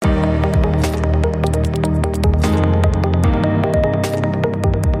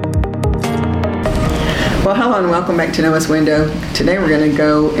and welcome back to Noah's Window. Today we're going to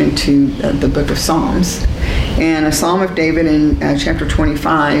go into the book of Psalms and a Psalm of David in chapter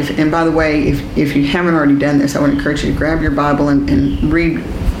 25. And by the way, if you haven't already done this, I would encourage you to grab your Bible and read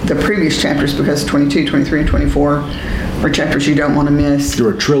the previous chapters, because 22, 23, and 24 are chapters you don't want to miss. There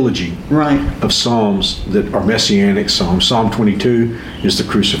are a trilogy of Psalms that are messianic Psalms. Psalm 22 is the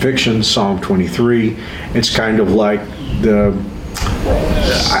crucifixion. Psalm 23, it's kind of like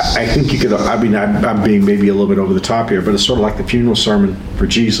I think you could, I'm being maybe a little bit over the top here, but it's sort of like the funeral sermon for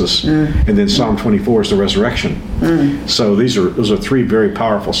Jesus. And then Psalm 24 is the resurrection. So those are three very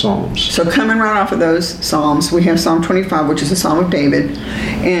powerful Psalms. So coming right off of those Psalms, we have Psalm 25, which is a Psalm of David.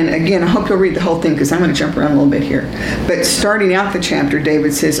 And again, I hope you'll read the whole thing, because I'm going to jump around a little bit here. But starting out the chapter,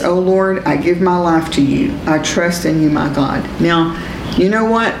 David says, "O Lord, I give my life to you. I trust in you, my God." Now, you know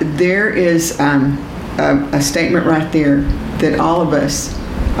what? There is a statement right there that all of us,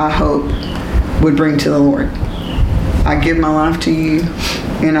 I hope, would bring to the Lord. I give my life to you,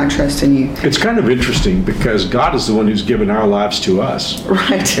 and I trust in you. It's kind of interesting, because God is the one who's given our lives to us.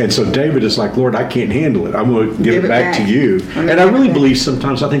 Right. And so David is like, "Lord, I can't handle it. I'm going to give it back to you." And I really believe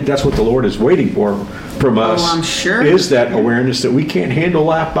sometimes, I think that's what the Lord is waiting for from us. I'm sure. Is that awareness that we can't handle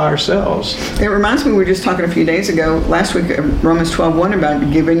life by ourselves. It reminds me, we were just talking a few days ago, last week, Romans 12:1,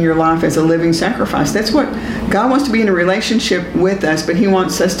 about giving your life as a living sacrifice. That's what God wants to be in a relationship with us, but He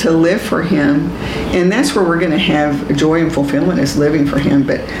wants us to live for Him. And that's where we're going to have joy and fulfillment, is living for Him.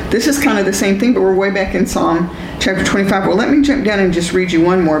 But this is kind of the same thing, but we're way back in Psalm chapter 25. Well, let me jump down and just read you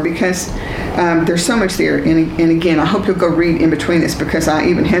one more, because there's so much there. And again, I hope you'll go read in between this, because I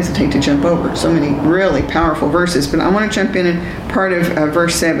even hesitate to jump over so many really powerful verses. But I want to jump in part of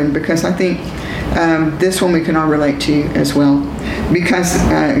verse 7, because I think this one we can all relate to as well. Because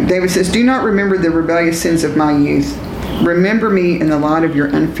David says, "Do not remember the rebellious sins of my youth. Remember me in the light of your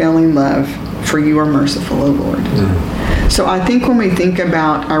unfailing love, for you are merciful, O Lord." So I think when we think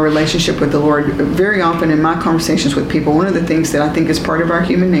about our relationship with the Lord, very often in my conversations with people, one of the things that I think is part of our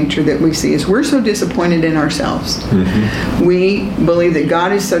human nature that we see is we're so disappointed in ourselves. We believe that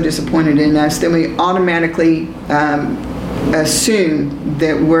God is so disappointed in us that we automatically assume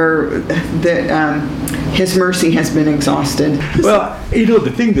that His mercy has been exhausted. Well,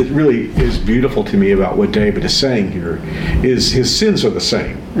 the thing that really is beautiful to me about what David is saying here is his sins are the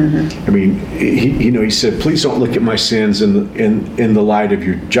same. I mean, he said, "Please don't look at my sins in the light of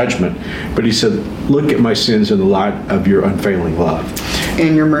your judgment," but he said, "Look at my sins in the light of your unfailing love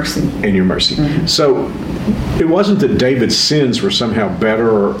and your mercy." And your mercy. So it wasn't that David's sins were somehow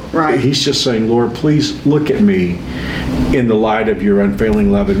better. He's just saying, "Lord, please look at me in the light of your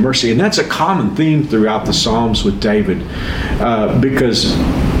unfailing love and mercy." And that's a common theme throughout the Psalms with David, because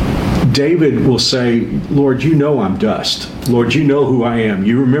David will say, "Lord, you know I'm dust. Lord, you know who I am.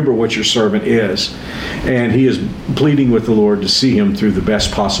 You remember what your servant is." And he is pleading with the Lord to see him through the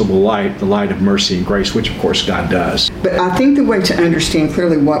best possible light, the light of mercy and grace, which of course God does. But I think the way to understand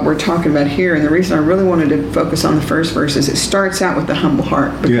clearly what we're talking about here, and the reason I really wanted to focus on the first verse, is it starts out with the humble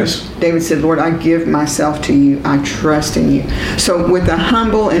heart. Because David said, "Lord, I give myself to you. I trust in you." So with a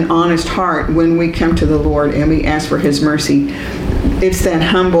humble and honest heart, when we come to the Lord and we ask for His mercy, it's that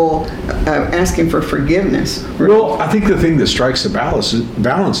humble asking for forgiveness. Well, I think the thing that strikes the balance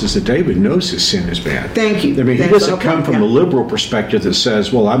is that David knows his sin is bad. Thank you. I mean, he doesn't come from a liberal perspective that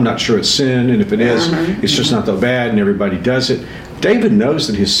says, "Well, I'm not sure it's sin, and if it is, it's just not that bad, and everybody does it." David knows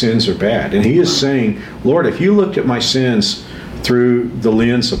that his sins are bad, and he is saying, "Lord, if you looked at my sins through the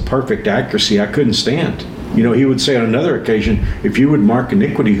lens of perfect accuracy, I couldn't stand." He would say on another occasion, "If you would mark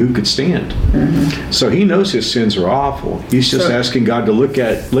iniquity, who could stand?" So he knows his sins are awful. He's just asking God to look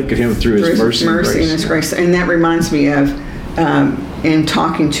at him through His mercy and His grace. And that reminds me of in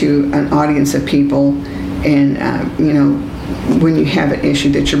talking to an audience of people, and when you have an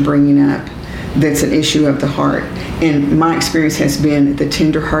issue that you're bringing up, that's an issue of the heart. And my experience has been the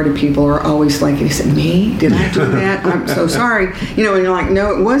tender-hearted people are always like, "Is it me? Did I do that? I'm so sorry." And you're like,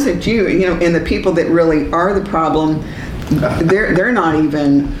 "No, it wasn't you." And the people that really are the problem, they're not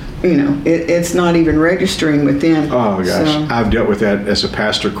even, it's not even registering with them. Oh, gosh. So, I've dealt with that as a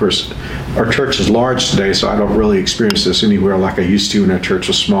pastor. Of course, our church is large today, so I don't really experience this anywhere like I used to when our church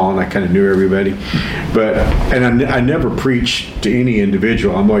was small and I kind of knew everybody. And I never preach to any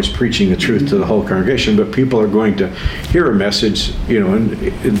individual. I'm always preaching the truth to the whole congregation, but people are going to hear a message,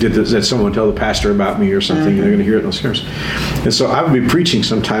 and did someone tell the pastor about me or something, and they're going to hear it in those hearings. And so I would be preaching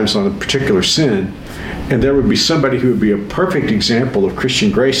sometimes on a particular sin, and there would be somebody who would be a perfect example of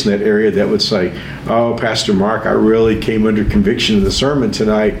Christian grace in that area that would say, "Oh, Pastor Mark, I really came under conviction in the sermon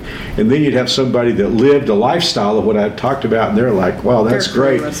tonight." And then you'd have somebody that lived a lifestyle of what I've talked about, and they're like, "Wow, that's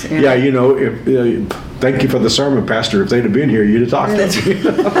great." Yeah, thank you for the sermon, Pastor. If they'd have been here, you'd have talked to me.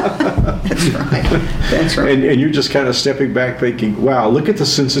 That's right. That's right. And you're just kind of stepping back thinking, wow, look at the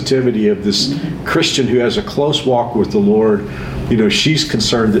sensitivity of this Christian who has a close walk with the Lord. You know, she's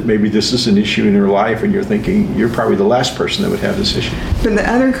concerned that maybe this is an issue in her life, and you're thinking you're probably the last person that would have this issue. But the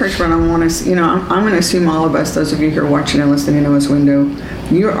other encouragement I want to, I'm going to assume all of us, those of you who are watching and listening to Noah's Window,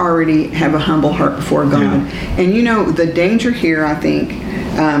 you already have a humble heart before God. Yeah. And the danger here, I think,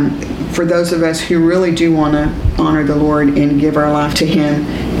 for those of us who really do want to honor the Lord and give our life to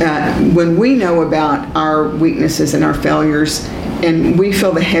Him, when we know about our weaknesses and our failures, and we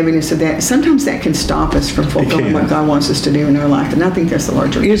feel the heaviness of that, sometimes that can stop us from fulfilling what God wants us to do in our life. And I think that's the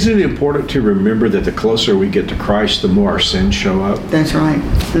larger reason. Isn't it important to remember that the closer we get to Christ, the more our sins show up? That's right.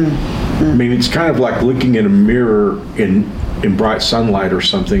 I mean, it's kind of like looking in a mirror in bright sunlight or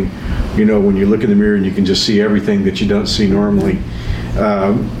something. When you look in the mirror and you can just see everything that you don't see normally.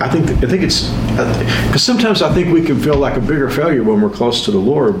 I think it's because sometimes I think we can feel like a bigger failure when we're close to the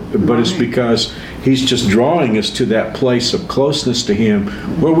Lord, but it's because He's just drawing us to that place of closeness to Him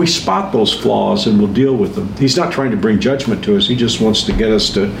where we spot those flaws and we'll deal with them. He's not trying to bring judgment to us. He just wants to get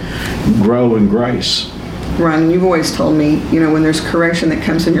us to grow in grace. Ron, you've always told me, when there's correction that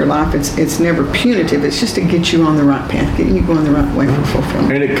comes in your life, it's never punitive. It's just to get you on the right path, getting you going the right way for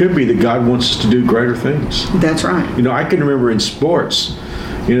fulfillment. And it could be that God wants us to do greater things. That's right. I can remember in sports,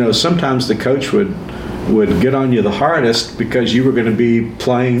 sometimes the coach would get on you the hardest because you were going to be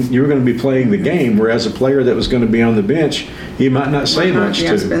playing the game, whereas a player that was going to be on the bench, he might not say much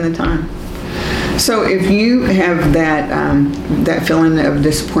to. Spend the time. So if you have that feeling of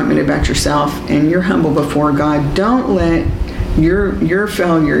disappointment about yourself and you're humble before God, don't let your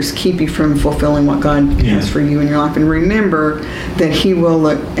failures keep you from fulfilling what God has for you in your life. And remember that He will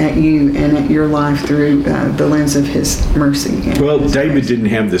look at you and at your life through the lens of His mercy. Well, David didn't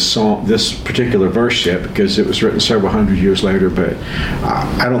have this particular verse yet because it was written several hundred years later, but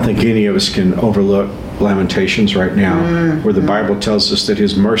I don't think any of us can overlook Lamentations right now, where the Bible tells us that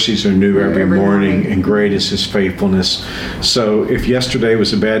His mercies are new every morning, and great is His faithfulness. So if yesterday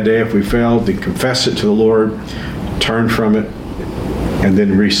was a bad day, if we failed, then confess it to the Lord, turn from it, and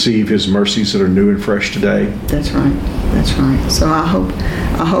then receive His mercies that are new and fresh today. That's right. That's right. So I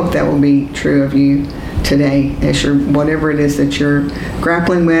hope that will be true of you today, as whatever it is that you're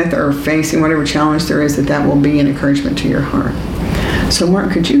grappling with or facing, whatever challenge there is, that will be an encouragement to your heart. So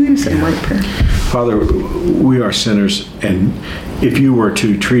Mark, could you lead us in a word of prayer? Father, we are sinners, and if you were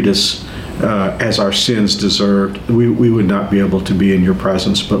to treat us as our sins deserved, we would not be able to be in your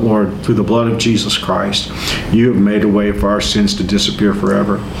presence. But Lord, through the blood of Jesus Christ, you have made a way for our sins to disappear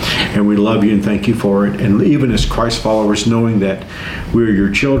forever. And we love you and thank you for it. And even as Christ followers, knowing that we're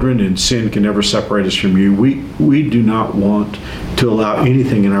your children and sin can never separate us from you, we do not want to allow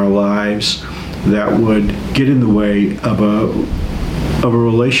anything in our lives that would get in the way of a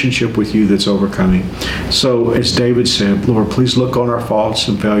relationship with you that's overcoming. So as David said, Lord, please look on our faults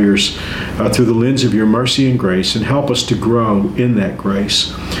and failures through the lens of your mercy and grace, and help us to grow in that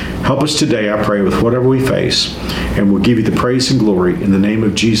grace. Help us today, I pray, with whatever we face, and we'll give you the praise and glory in the name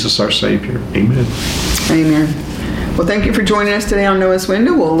of Jesus, our Savior. Amen. Amen. Well, thank you for joining us today on Noah's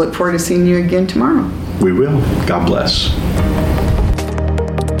Window. We'll look forward to seeing you again tomorrow. We will. God bless.